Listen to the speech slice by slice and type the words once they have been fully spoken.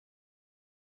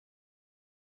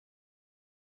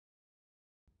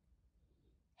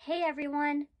Hey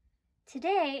everyone!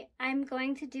 Today I'm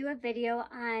going to do a video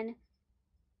on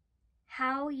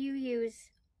how you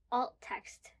use alt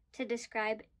text to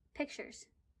describe pictures,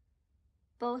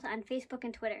 both on Facebook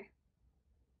and Twitter.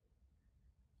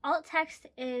 Alt text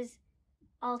is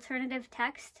alternative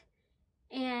text,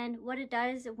 and what it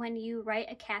does when you write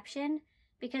a caption,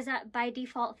 because by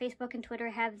default Facebook and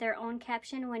Twitter have their own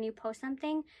caption when you post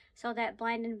something so that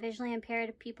blind and visually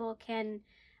impaired people can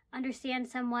understand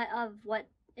somewhat of what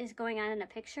is going on in a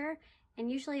picture, and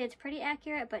usually it's pretty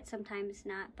accurate, but sometimes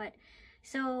not. But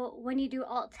so when you do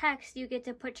alt text, you get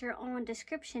to put your own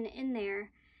description in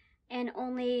there, and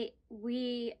only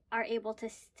we are able to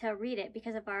read it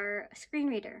because of our screen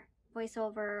reader,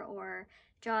 VoiceOver or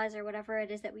JAWS or whatever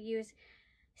it is that we use.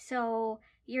 So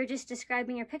you're just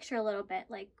describing your picture a little bit,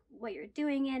 like what you're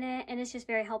doing in it, and it's just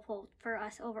very helpful for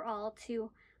us overall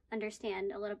to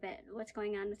understand a little bit what's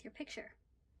going on with your picture.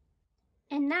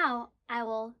 And now I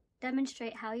will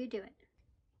demonstrate how you do it.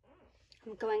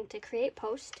 I'm going to create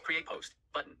post. Create post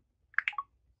button.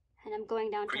 And I'm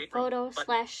going down Create to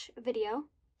photo/video.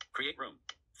 Create room.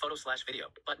 Photo/video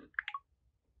button.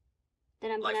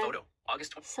 Then I'm Live going to photo.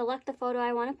 August 20. select the photo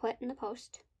I want to put in the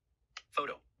post.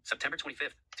 Photo. September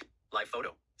 25th. Live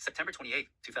photo. September 28th,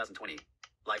 2020.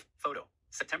 Live photo.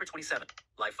 September 27th.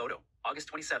 Live photo. August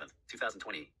 27th,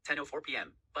 2020. 10:04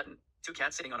 p.m. Button. Two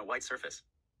cats sitting on a white surface.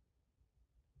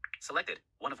 Selected.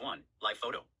 1 of 1. Live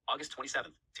photo. August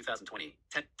 27th, 2020.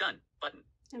 10. Done. Button.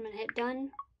 I'm going to hit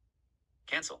done.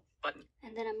 Cancel. Button.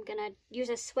 And then I'm going to use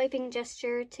a swiping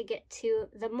gesture to get to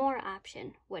the more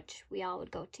option, which we all would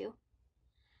go to.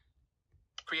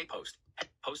 Create post.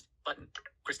 Post. Button.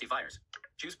 Kristy Viers.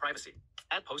 Choose privacy.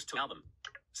 Add post to album.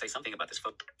 Say something about this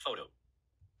photo.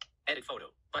 Edit photo.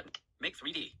 Button. Make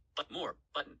 3D. But more.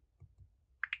 Button.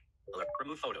 Alert.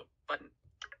 Remove photo. Button.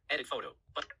 Edit photo.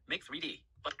 But make 3D.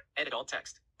 But edit alt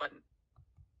text. Button.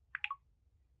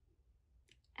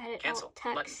 Edit Cancel. alt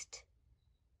text.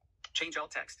 Button. Change alt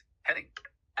text. Heading.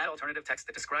 Add alternative text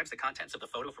that describes the contents of the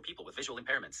photo for people with visual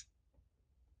impairments.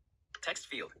 Text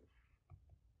field.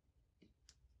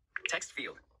 Text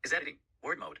field is editing.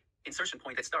 Word mode. Insertion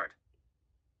point at start.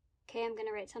 Okay, I'm going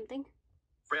to write something.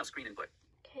 Braille screen input.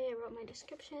 Okay, I wrote my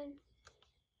description.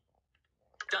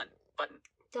 Done. Button.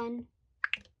 Done.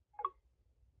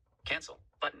 Cancel.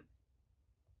 Button.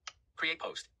 Create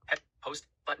post. Post.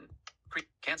 Button.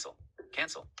 Cancel.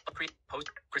 Cancel. Create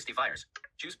post. Kristy Viers.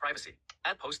 Choose privacy.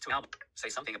 Add post to album. Say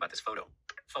something about this photo.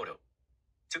 Photo.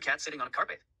 Two cats sitting on a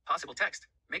carpet. Possible text.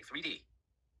 Make 3D.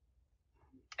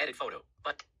 Edit photo.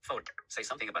 But photo. Say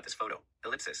something about this photo.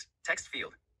 Ellipsis. Text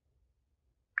field.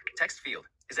 Text field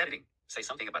is editing. Say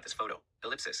something about this photo.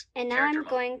 Ellipsis. And now Character I'm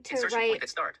mode. going to Insertion point write at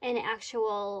start. an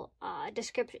actual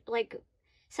description, like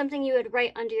something you would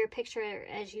write under your picture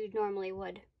as you normally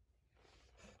would.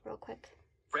 Real quick.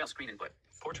 Braille screen input.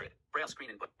 Portrait. Braille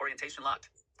screen input. Orientation locked.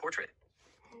 Portrait.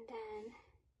 And then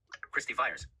Kristy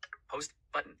Viers. Post.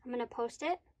 Button. I'm going to post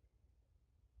it.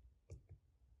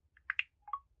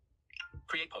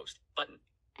 Create post. Button.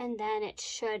 And then it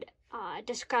should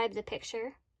describe the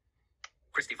picture.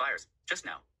 Kristy Viers. Just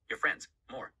now. Your friends.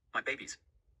 More. My babies.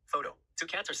 Photo. Two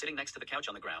cats are sitting next to the couch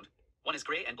on the ground. One is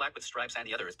gray and black with stripes and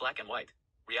the other is black and white.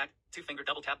 React. Two-finger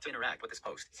double tap to interact with this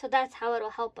post. So that's how it'll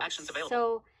help us. Actions available.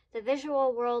 So the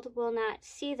visual world will not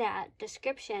see that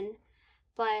description,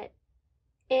 but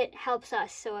it helps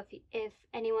us. So if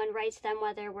anyone writes them,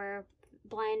 whether we're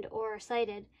blind or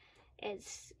sighted,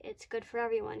 it's good for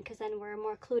everyone, because then we're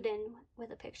more clued in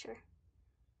with a picture.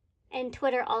 And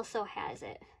Twitter also has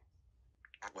it.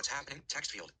 What's happening?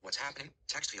 Text field. What's happening?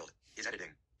 Text field is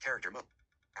editing. Character mode.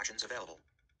 Actions available.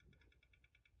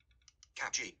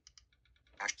 Cap G.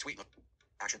 Action tweet.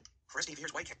 Action. Kristy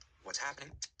Viers white. What's happening?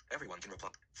 Everyone can reply.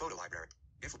 Photo library.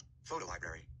 If photo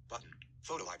library button.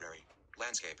 Photo library.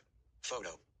 Landscape.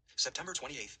 Photo. September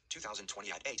 28th,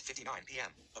 2020 at 8:59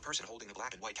 p.m. A person holding a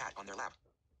black and white cat on their lap.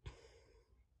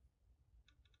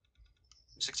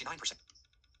 69%.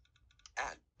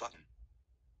 Add button.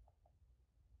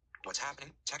 What's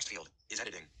happening? Text field is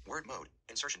editing. Word mode.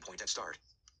 Insertion point at start.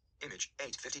 Image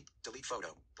 850. Delete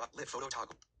photo. But live photo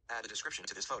toggle. Add a description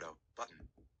to this photo. Button.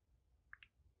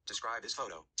 Describe this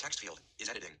photo. Text field is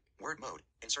editing. Word mode.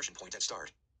 Insertion point at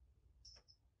start.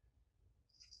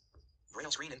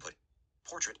 Braille screen input.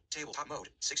 Portrait. Tabletop mode.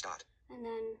 6 dot. And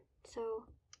then, so...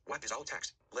 What is alt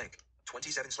text? Link.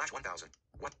 27/1000.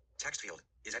 What? Text field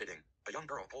is editing. A young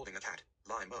girl holding a cat.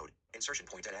 Line mode. Insertion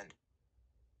point at end.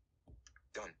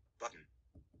 Done. Button.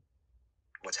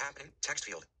 What's happening? Text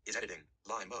field is editing.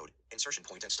 Line mode. Insertion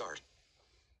point at start.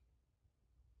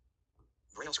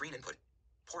 Braille screen input.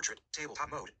 Portrait.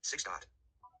 Tabletop mode. 6 dot.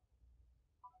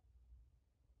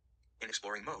 In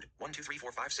exploring mode, 1, 2, 3,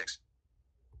 4, 5, 6.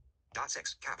 Dot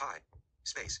 6, cap I.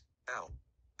 Space, L,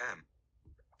 M.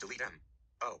 Delete M,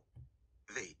 O,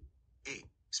 V, E,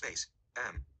 space,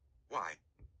 M, Y.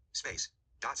 Space,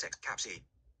 dot 6, cap C,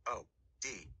 O,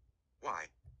 D, Y.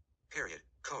 Period,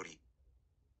 Cody.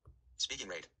 Speaking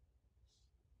rate.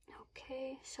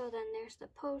 Okay, so then there's the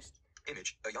post.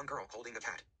 Image, a young girl holding a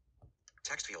cat.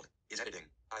 Text field, is editing.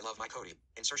 I love my Cody.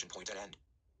 Insertion point at end.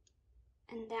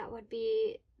 And that would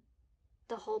be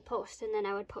the whole post, and then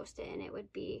I would post it, and it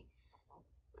would be,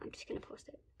 I'm just gonna post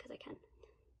it because I can.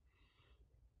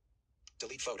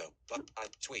 Delete photo, but I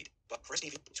tweet, but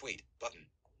Kristy tweet button.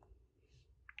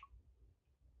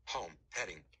 Home,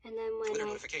 heading. And then when Twitter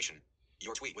notification.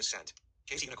 Your tweet was sent.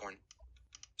 Casey Unicorn.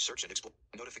 Search and explore.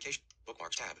 Notification.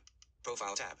 Bookmarks tab.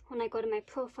 Profile tab. when I go to my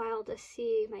profile to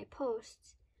see my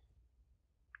posts,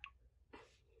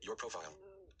 Your profile.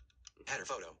 Header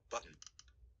photo button.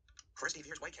 Kristy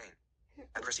Viers White Cane.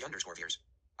 At Kristy _Viers.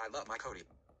 I love my Cody.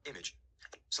 Image.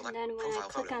 Select and then when I profile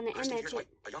click photo. on the Kristy image, Viers White.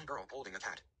 A young girl holding a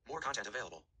cat. More content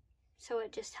available. so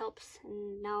it just helps,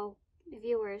 and now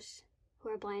viewers who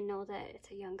are blind know that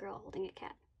it's a young girl holding a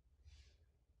cat.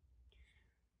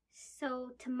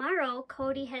 So tomorrow,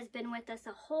 Cody has been with us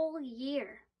a whole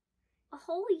year. A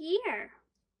whole year.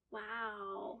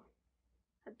 Wow.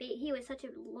 He was such a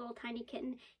little tiny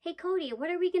kitten. Hey Cody,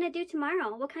 what are we going to do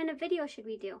tomorrow? What kind of video should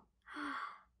we do?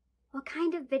 What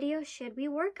kind of video should we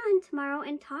work on tomorrow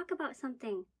and talk about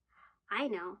something? I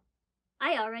know.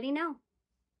 I already know.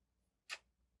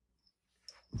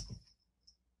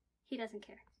 He doesn't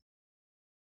care.